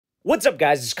What's up,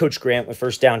 guys? It's Coach Grant with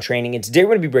First Down Training, and today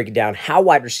we're going to be breaking down how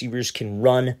wide receivers can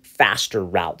run faster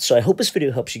routes. So I hope this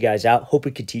video helps you guys out. Hope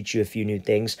it could teach you a few new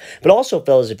things. But also,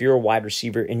 fellas, if you're a wide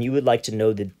receiver and you would like to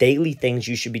know the daily things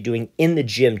you should be doing in the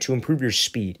gym to improve your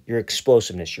speed, your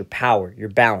explosiveness, your power, your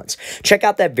balance, check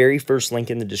out that very first link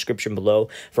in the description below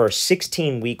for our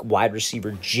 16-week wide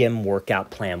receiver gym workout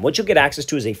plan. What you'll get access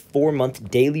to is a 4-month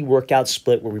daily workout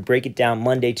split where we break it down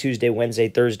Monday, Tuesday, Wednesday,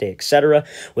 Thursday, etc.,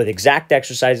 with exact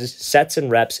exercises, sets and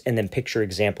reps, and then picture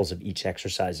examples of each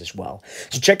exercise as well.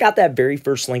 So check out that very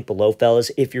first link below,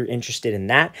 fellas, if you're interested in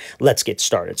that. Let's get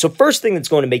started. So first thing that's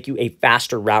going to make you a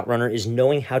faster route runner is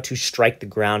knowing how to strike the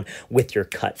ground with your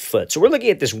cut foot. So we're looking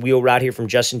at this wheel route here from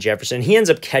Justin Jefferson. He ends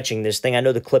up catching this thing. I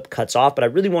know the clip cuts off, but I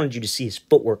really wanted you to see his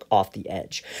footwork off the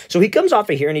edge. So he comes off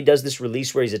of here and he does this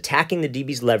release where he's attacking the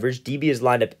DB's leverage. DB is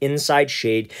lined up inside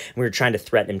shade, and we're trying to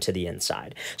threaten him to the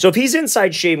inside. So if he's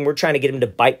inside shade and we're trying to get him to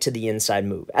bite to the inside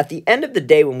move, at the end of the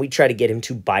day, when we try to get him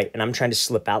to bite and I'm trying to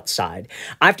slip outside,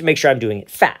 I have to make sure I'm doing it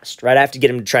fast, right? I have to get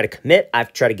him to try to commit. I have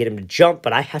to try to get him to jump,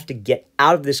 but I have to get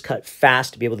out of this cut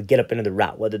fast to be able to get up into the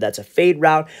route, whether that's a fade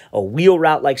route, a wheel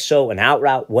route like so, an out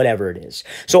route, whatever it is.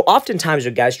 So oftentimes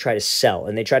when guys try to sell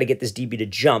and they try to get this DB to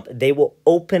jump, they will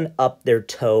open up their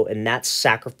toe, and that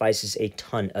sacrifices a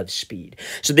ton of speed.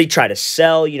 So they try to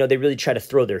sell, they really try to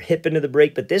throw their hip into the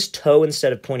break, but this toe,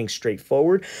 instead of pointing straight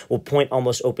forward, will point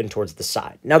almost open towards the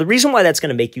side. Now, the reason why that's going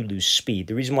to make you lose speed,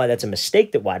 the reason why that's a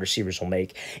mistake that wide receivers will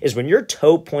make, is when your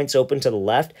toe points open to the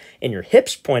left and your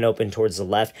hips point open towards the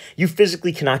left, you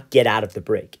physically cannot get out of the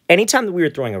break. Anytime that we are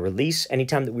throwing a release,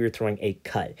 anytime that we are throwing a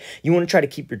cut, you want to try to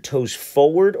keep your toes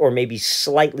forward or maybe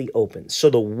slightly open, so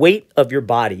the weight of your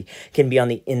body can be on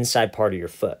the inside part of your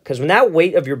foot. Because when that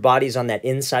weight of your body is on that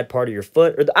inside part of your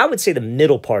foot, or I would say the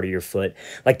middle part of your foot,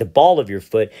 like the ball of your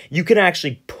foot, you can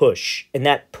actually push. And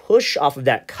that push off of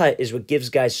that cut is what gives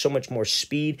guys so much more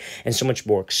speed and so much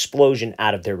more explosion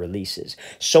out of their releases.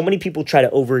 So many people try to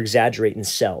over-exaggerate and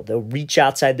sell. They'll reach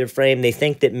outside their frame. They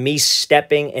think that me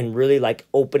stepping and really like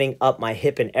opening up my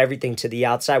hip and everything to the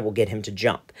outside will get him to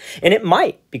jump. And it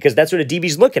might, because that's what a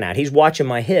DB's looking at. He's watching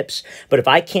my hips. But if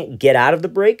I can't get out of the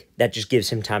break, that just gives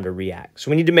him time to react.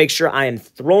 So we need to make sure I am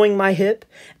throwing my hip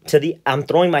I'm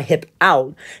throwing my hip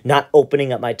out, not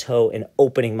opening up my toe and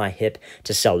opening my hip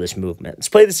to sell this movement. Let's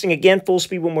play this thing again, full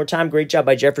speed one more time. Great job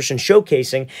by Jefferson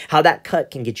showcasing how that cut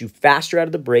can get you faster out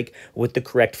of the break with the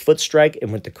correct foot strike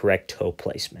and with the correct toe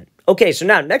placement. Okay, so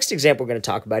now next example we're going to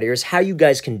talk about here is how you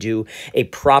guys can do a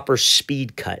proper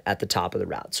speed cut at the top of the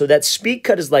route. So that speed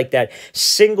cut is like that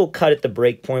single cut at the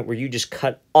break point where you just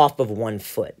cut off of one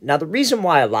foot. Now, the reason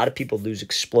why a lot of people lose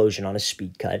explosion on a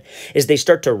speed cut is they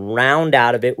start to round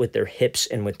out of it with their hips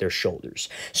and with their shoulders.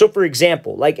 So for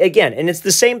example, like again, and it's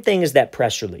the same thing as that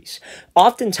press release.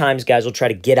 Oftentimes, guys will try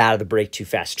to get out of the break too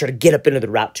fast, try to get up into the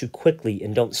route too quickly,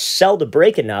 and don't sell the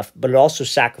break enough, but it also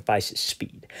sacrifices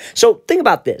speed. So think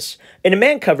about this. In a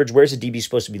man coverage, where's the DB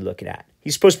supposed to be looking at?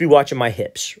 He's supposed to be watching my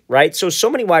hips, right? So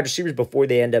many wide receivers, before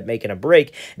they end up making a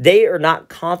break, they are not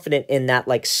confident in that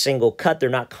like single cut. They're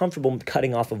not comfortable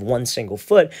cutting off of one single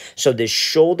foot. So this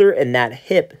shoulder and that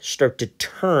hip start to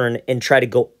turn and try to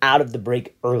go out of the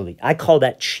break early. I call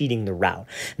that cheating the route.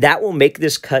 That will make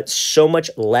this cut so much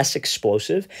less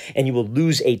explosive, and you will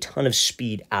lose a ton of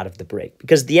speed out of the break.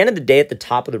 Because at the end of the day, at the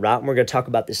top of the route, and we're going to talk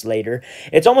about this later,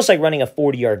 it's almost like running a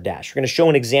 40-yard dash. We're going to show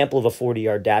an example of a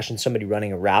 40-yard dash and somebody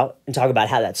running a route and talk about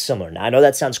how that's similar. Now, I know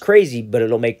that sounds crazy, but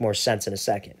it'll make more sense in a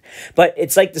second. But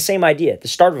it's like the same idea. At the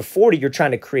start of a 40, you're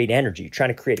trying to create energy. You're trying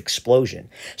to create explosion.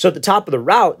 So at the top of the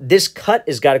route, this cut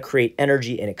has got to create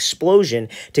energy and explosion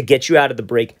to get you out of the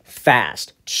break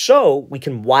fast, so we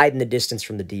can widen the distance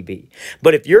from the DB.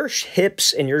 But if your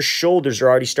hips and your shoulders are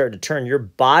already starting to turn, your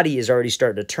body is already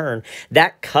starting to turn,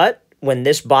 that cut, when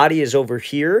this body is over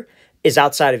here, is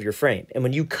outside of your frame. And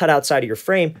when you cut outside of your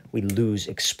frame, we lose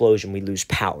explosion, we lose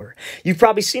power. You've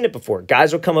probably seen it before.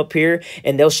 Guys will come up here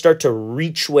and they'll start to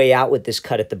reach way out with this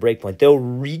cut at the break point. They'll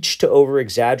reach to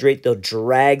over-exaggerate, they'll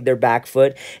drag their back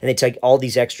foot, and they take all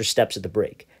these extra steps at the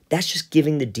break. That's just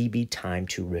giving the DB time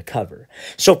to recover.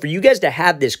 So for you guys to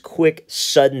have this quick,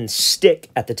 sudden stick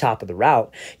at the top of the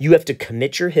route, you have to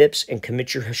commit your hips and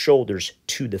commit your shoulders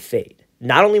to the fade.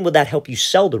 Not only will that help you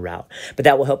sell the route, but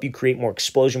that will help you create more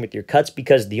explosion with your cuts,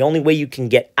 because the only way you can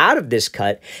get out of this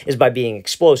cut is by being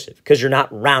explosive, because you're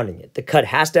not rounding it. The cut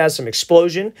has to have some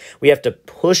explosion. We have to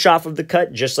push off of the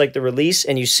cut just like the release,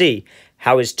 and you see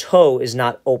how his toe is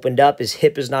not opened up, his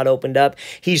hip is not opened up.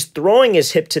 He's throwing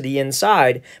his hip to the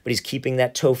inside, but he's keeping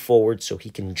that toe forward so he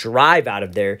can drive out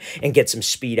of there and get some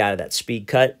speed out of that speed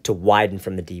cut to widen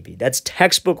from the DB. That's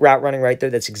textbook route running right there.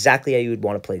 That's exactly how you would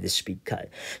want to play this speed cut.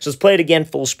 So let's play it again,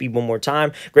 full speed one more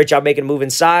time. Great job making a move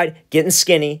inside, getting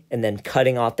skinny, and then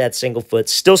cutting off that single foot,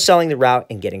 still selling the route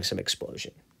and getting some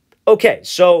explosion. Okay,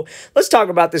 so let's talk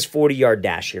about this 40-yard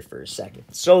dash here for a second.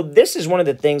 So this is one of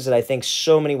the things that I think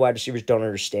so many wide receivers don't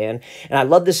understand, and I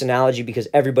love this analogy because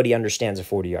everybody understands a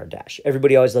 40-yard dash.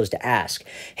 Everybody always loves to ask,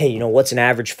 hey, you know, what's an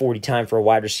average 40 time for a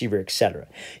wide receiver, etc.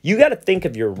 You got to think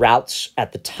of your routes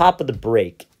at the top of the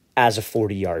break as a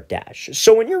 40-yard dash.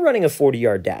 So when you're running a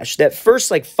 40-yard dash, that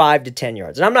first like 5 to 10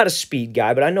 yards, and I'm not a speed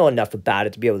guy, but I know enough about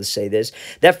it to be able to say this,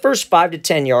 that first 5 to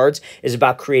 10 yards is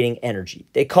about creating energy.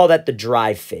 They call that the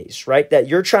drive phase, right? That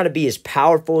you're trying to be as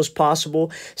powerful as possible,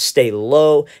 stay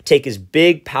low, take as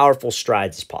big, powerful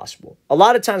strides as possible. A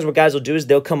lot of times what guys will do is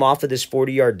they'll come off of this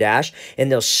 40-yard dash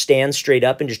and they'll stand straight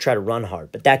up and just try to run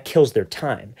hard, but that kills their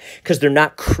time because they're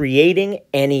not creating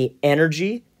any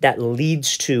energy that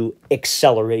leads to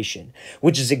acceleration,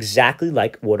 which is exactly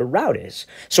like what a route is.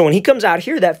 So when he comes out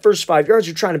here, that first 5 yards,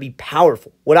 you're trying to be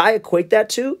powerful. What I equate that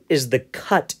to is the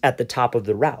cut at the top of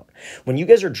the route. When you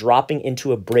guys are dropping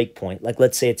into a break point, like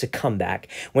let's say it's a comeback,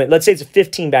 let's say it's a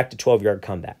 15 back to 12-yard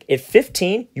comeback. At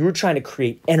 15, you were trying to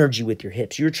create energy with your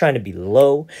hips. You were trying to be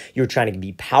low. You were trying to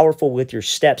be powerful with your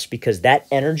steps because that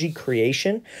energy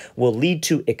creation will lead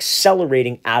to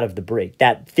accelerating out of the break.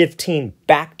 That 15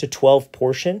 back to 12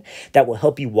 portion that will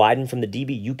help you widen from the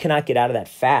DB. You cannot get out of that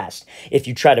fast if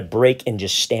you try to break and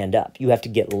just stand up. You have to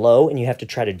get low and you have to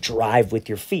try to drive with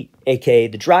your feet, aka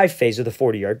the drive phase of the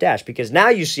 40-yard dash, because now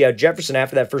you see how Jefferson,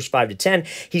 after that first 5 to 10,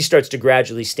 he starts to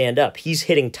gradually stand up. He's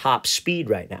hitting top speed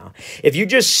right now. If you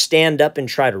just stand up and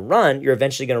try to run, you're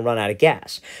eventually going to run out of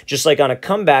gas. Just like on a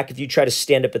comeback, if you try to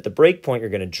stand up at the break point, you're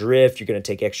going to drift, you're going to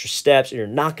take extra steps, and you're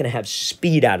not going to have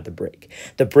speed out of the break.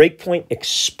 The break point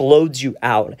explodes you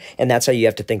out, and that's how you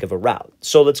have to think of a route.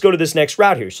 So let's go to this next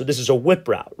route here. So this is a whip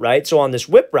route, right? So on this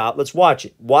whip route, let's watch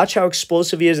it. Watch how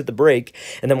explosive he is at the break,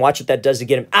 and then watch what that does to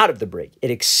get him out of the break. It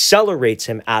accelerates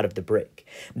him out of the break.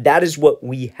 That is what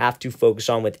we have to focus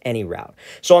on with any route.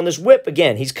 So on this whip,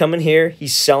 again, he's coming here,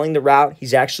 he's selling the route,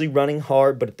 he's actually running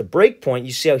hard, but at the break point,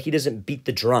 you see how he doesn't beat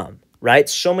the drum, right?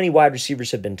 So many wide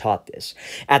receivers have been taught this.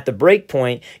 At the break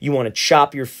point, you want to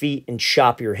chop your feet and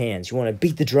chop your hands. You want to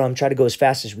beat the drum, try to go as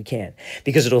fast as we can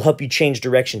because it'll help you change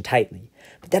direction tightly.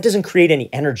 But that doesn't create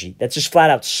any energy. That's just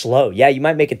flat out slow. Yeah, you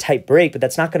might make a tight break, but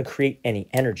that's not going to create any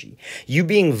energy. You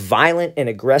being violent and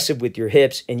aggressive with your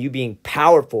hips and you being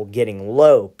powerful, getting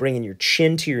low, bringing your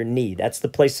chin to your knee, that's the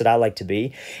place that I like to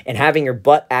be. And having your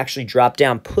butt actually drop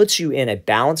down puts you in a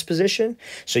balanced position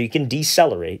so you can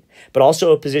decelerate, but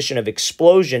also a position of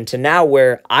explosion to now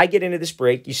where I get into this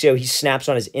break. You see how he snaps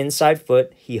on his inside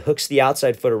foot. He hooks the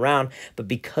outside foot around, but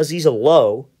because he's a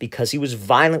low, because he was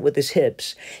violent with his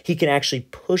hips, he can actually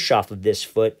push off of this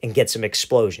foot and get some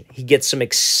explosion. He gets some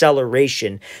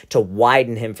acceleration to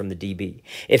widen him from the DB.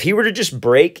 If he were to just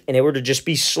break and it were to just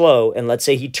be slow, and let's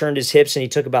say he turned his hips and he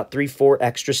took about 3-4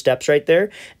 extra steps right there,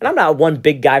 and I'm not one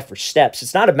big guy for steps.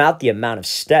 It's not about the amount of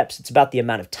steps. It's about the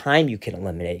amount of time you can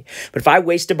eliminate. But if I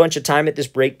waste a bunch of time at this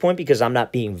break point because I'm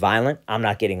not being violent, I'm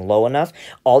not getting low enough,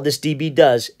 all this DB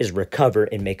does is recover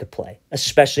and make a play,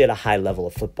 especially at a high level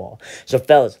of football. So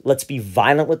fellas, let's be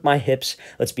violent with my hips.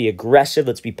 Let's be aggressive.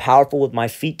 Let's be powerful with my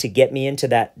feet to get me into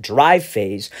that drive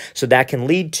phase so that can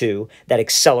lead to that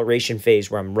acceleration phase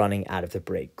where I'm running out of the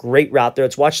break. Great route there.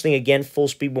 Let's watch the thing again, full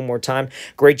speed one more time.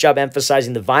 Great job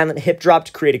emphasizing the violent hip drop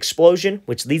to create explosion,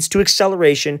 which leads to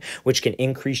acceleration, which can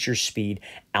increase your speed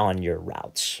on your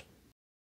routes.